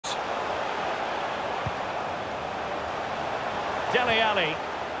Dele Alli.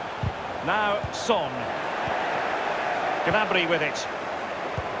 Now Son. Gnabry with it.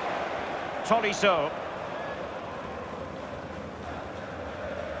 Tolisso.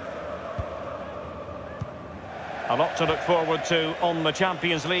 A lot to look forward to on the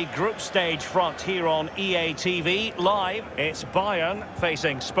Champions League group stage front here on EA TV. Live, it's Bayern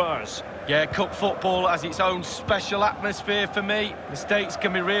facing Spurs. Yeah, cup football has its own special atmosphere for me. Mistakes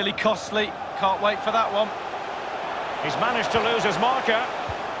can be really costly. Can't wait for that one. He's managed to lose his marker.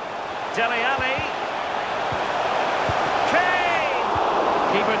 Dele Alli. Kane!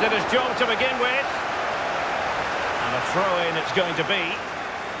 Keeper did his job to begin with. And a throw-in it's going to be.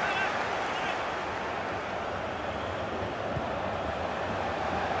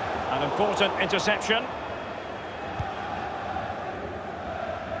 An important interception.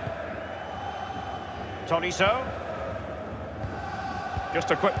 Tolisso.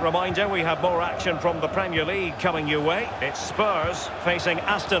 Just a quick reminder, we have more action from the Premier League coming your way. It's Spurs facing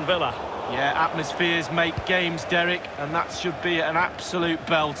Aston Villa. Yeah, atmospheres make games, Derek, and that should be an absolute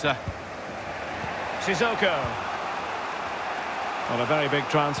belter. Sissoko. Well, a very big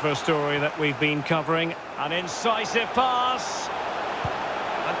transfer story that we've been covering. An incisive pass.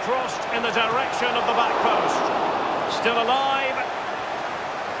 And crossed in the direction of the back post. Still alive.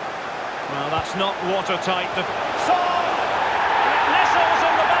 Well, that's not watertight. Son! And it nestles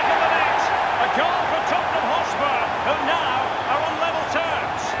in the back of the net. A goal for Tottenham Hotspur, who now are on level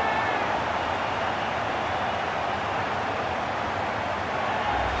terms.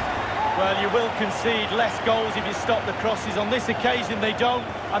 Well, you will concede less goals if you stop the crosses. On this occasion, they don't,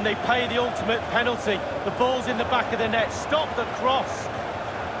 and they pay the ultimate penalty. The ball's in the back of the net. Stop the cross.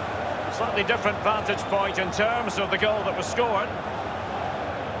 Slightly different vantage point in terms of the goal that was scored.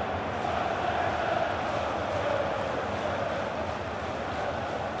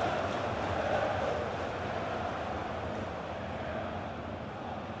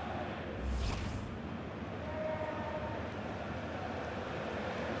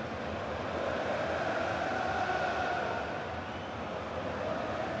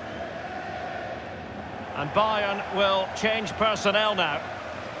 And Bayern will change personnel now.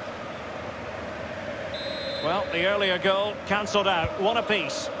 Well, the earlier goal cancelled out, one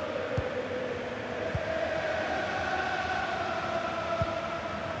apiece.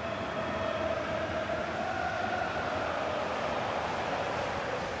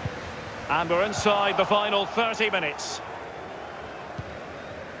 And we're inside the final 30 minutes.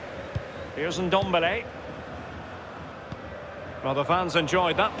 Here's Ndombele. Well, the fans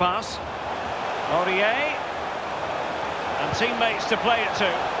enjoyed that pass. Aurier. And teammates to play it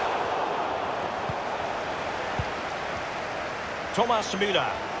to. Thomas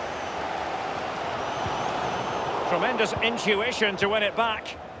Müller. Tremendous intuition to win it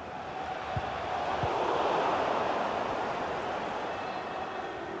back.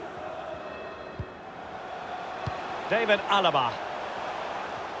 David Alaba.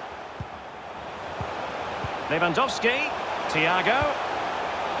 Lewandowski. Thiago.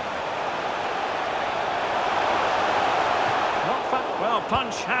 Well,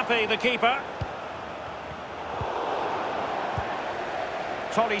 punch happy, the keeper.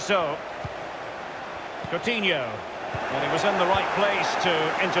 Tolisso. Coutinho. Well, he was in the right place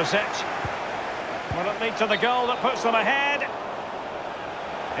to intercept. Will it lead to the goal that puts them ahead?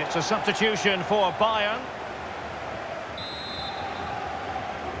 It's a substitution for Bayern.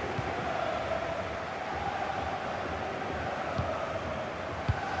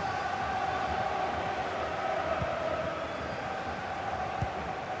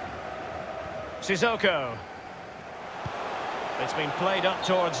 Sissoko. It's been played up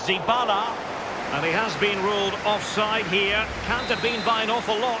towards Dybala, and he has been ruled offside here. Can't have been by an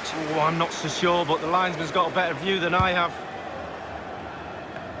awful lot. Oh, I'm not so sure, but the linesman's got a better view than I have.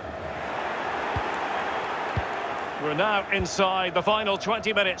 We're now inside the final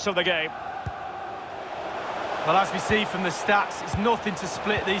 20 minutes of the game. Well, as we see from the stats, it's nothing to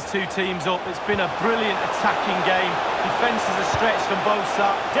split these two teams up. It's been a brilliant attacking game. Defences are stretched from both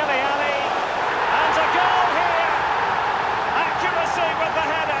sides. Dele Alli, and a goal here! Accuracy with the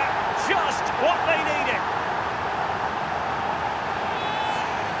header, just what they needed.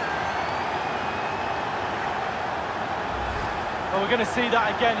 Well, we're going to see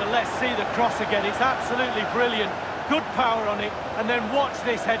that again, and let's see the cross again. It's absolutely brilliant. Good power on it, and then watch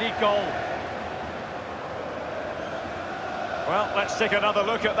this headed goal. Well, let's take another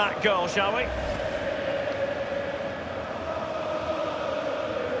look at that goal, shall we?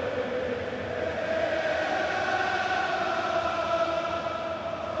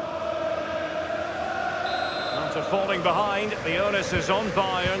 After falling behind, the onus is on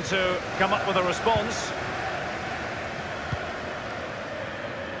Bayern to come up with a response.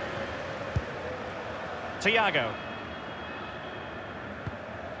 Thiago.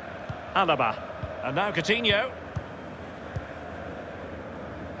 Alaba. And now Coutinho.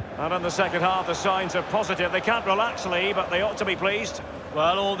 And in the second half, the signs are positive. They can't relax, Lee, but they ought to be pleased.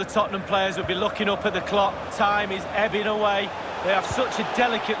 Well, all the Tottenham players will be looking up at the clock. Time is ebbing away. They have such a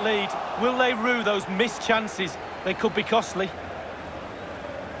delicate lead. Will they rue those missed chances? They could be costly.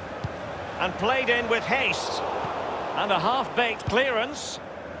 And played in with haste. And a half-baked clearance.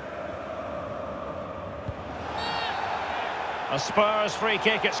 A Spurs free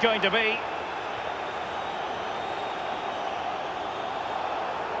kick it's going to be.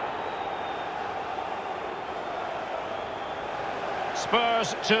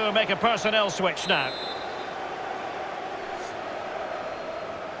 Spurs to make a personnel switch now.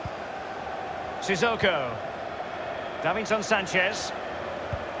 Sissoko. Davinson Sanchez.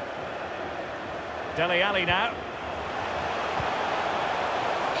 Dele Alli now.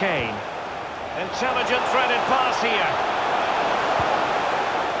 Kane. Intelligent threaded pass here.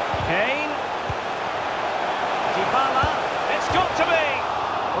 Kane. Dybala. It's got to be.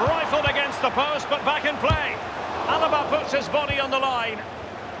 Rifled against the post, but back in play. Alaba puts his body on the line.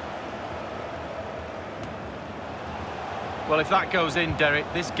 Well, if that goes in, Derek,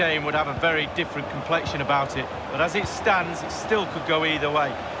 this game would have a very different complexion about it. But as it stands, it still could go either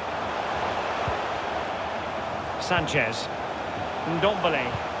way. Sanchez.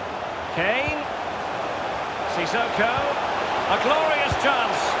 Ndombele. Kane. Sissoko. A glorious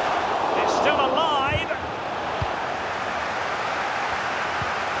chance. It's still alive.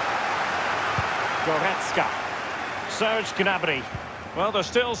 Goretzka. Serge Gnabry. Well, there's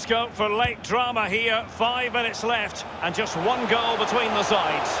still scope for late drama here. 5 minutes left and just one goal between the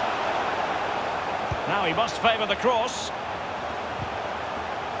sides. Now he must favour the cross.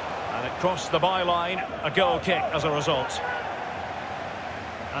 And it crossed the byline. A goal kick as a result.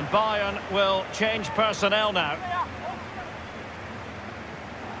 And Bayern will change personnel now.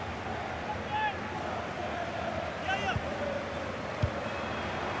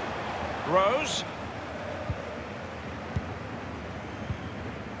 Rose.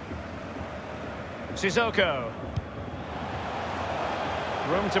 Sissoko.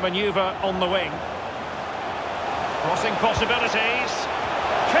 Room to manoeuvre on the wing. Crossing possibilities.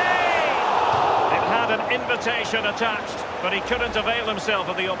 Kane! It had an invitation attached, but he couldn't avail himself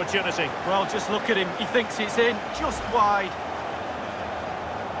of the opportunity. Well, just look at him. He thinks it's in, just wide.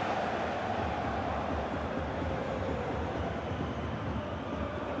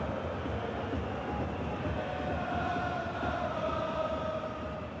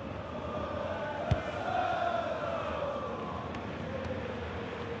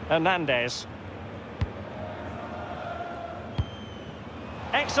 Hernandez.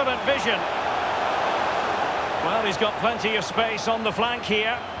 Excellent vision. Well, he's got plenty of space on the flank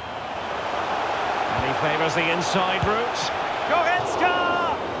here. And he favours the inside route.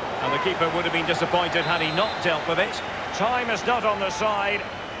 Goretzka! And the keeper would have been disappointed had he not dealt with it. Time is not on their side.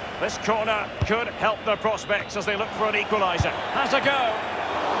 This corner could help their prospects as they look for an equaliser. Has a go.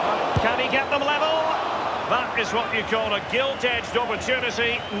 Can he get them level? That is what you call a gilt-edged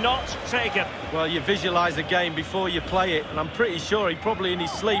opportunity, not taken. Well, you visualise a game before you play it, and I'm pretty sure he probably in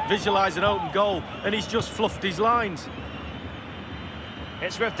his sleep visualised an open goal, and he's just fluffed his lines.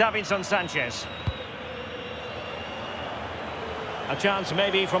 It's with Davinson Sanchez. A chance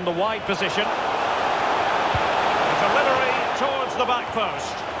maybe from the wide position. A delivery towards the back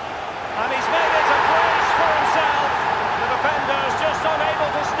post. And he's made it a brace for himself. The defender's just unable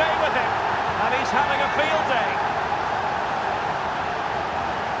to stay with him. And he's having a field day.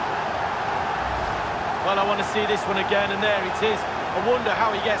 Well, I want to see this one again, and there it is. I wonder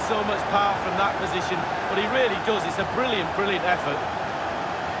how he gets so much power from that position, but he really does. It's a brilliant, brilliant effort.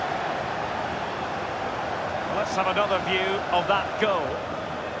 Let's have another view of that goal.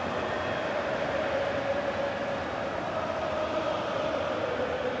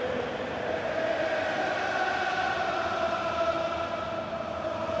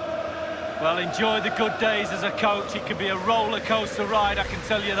 Well, enjoy the good days as a coach. It can be a roller coaster ride, I can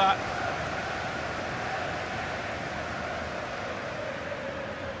tell you that.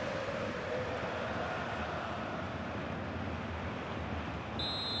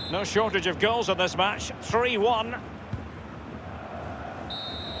 No shortage of goals in this match. 3-1. And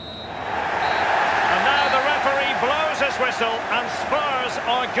now the referee blows his whistle and Spurs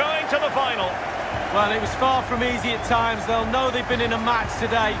are going to the final. Well, it was far from easy at times. They'll know they've been in a match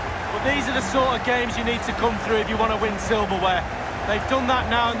today. But these are the sort of games you need to come through if you want to win silverware. They've done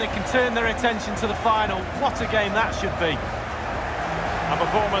that now and they can turn their attention to the final. What a game that should be. A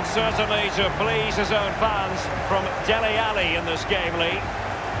performance certainly to please his own fans from Dele Alli in this game, Lee.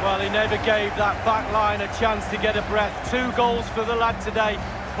 Well, he never gave that back line a chance to get a breath. 2 goals for the lad today.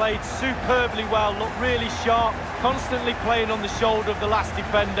 Played superbly well, looked really sharp, constantly playing on the shoulder of the last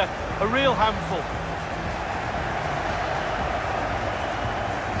defender. A real handful.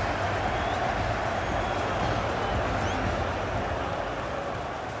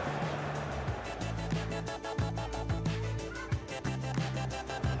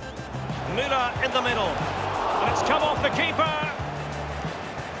 Müller in the middle. And it's come off the keeper.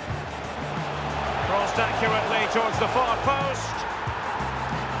 Crossed accurately towards the far post.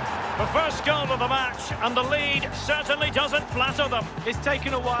 The first goal of the match, and the lead certainly doesn't flatter them. It's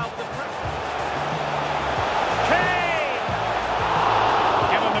taken a while. Kane!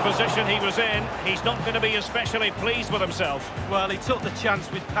 Given the position he was in, he's not going to be especially pleased with himself. Well, he took the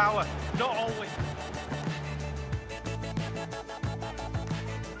chance with power, not always.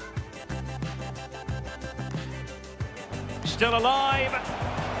 Still alive.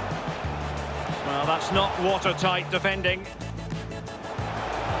 Well, that's not watertight defending.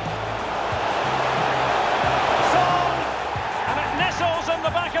 In the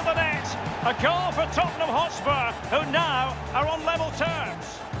back of the net, a goal for Tottenham Hotspur, who now are on level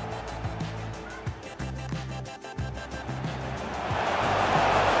terms.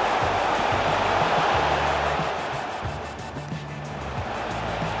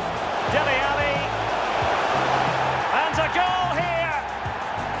 Dele Alli, and a goal here.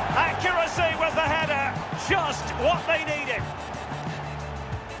 Accuracy with the header, just what they needed.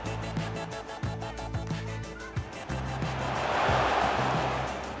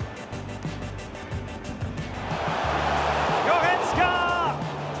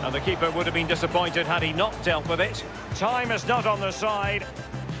 The keeper would have been disappointed had he not dealt with it. Time is not on their side.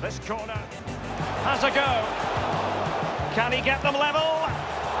 This corner has a go. Can he get them level?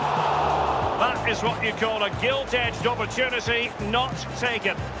 That is what you call a gilt-edged opportunity, not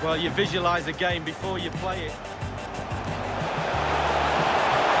taken. Well, you visualise the game before you play it.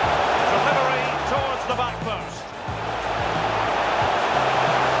 Delivery towards the back post.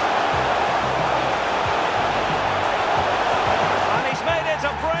 A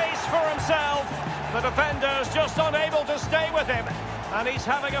brace for himself. The defender's just unable to stay with him, and he's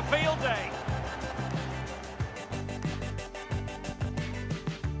having a field day.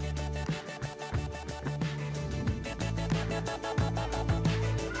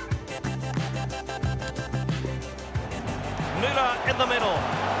 Müller in the middle,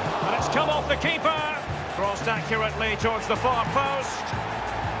 and it's come off the keeper. Crossed accurately towards the far post.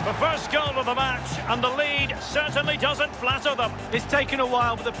 The first goal of the match, and the lead certainly doesn't flatter them. It's taken a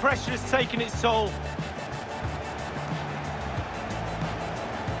while, but the pressure has taken its toll.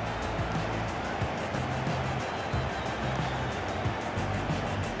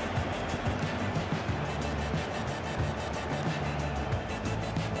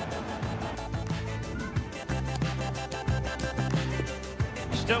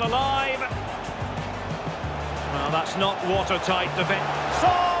 Still alive. Well, that's not watertight defense.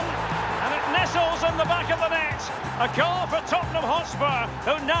 Nestles in the back of the net. A goal for Tottenham Hotspur,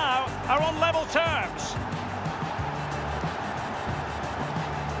 who now are on level terms.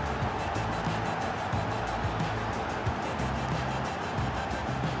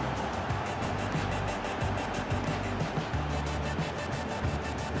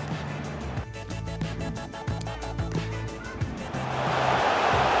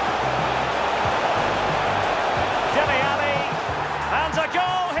 Dele Alli, and a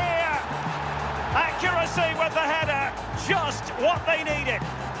goal here. Accuracy with the header, just what they needed.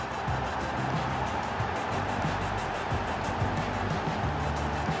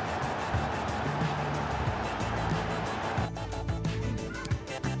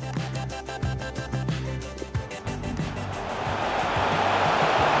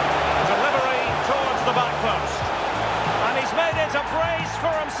 Delivery towards the back post. And he's made it a brace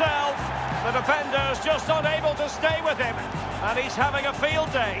for himself. The defender's just unable to stay with him, and he's having a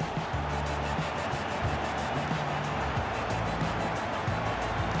field day.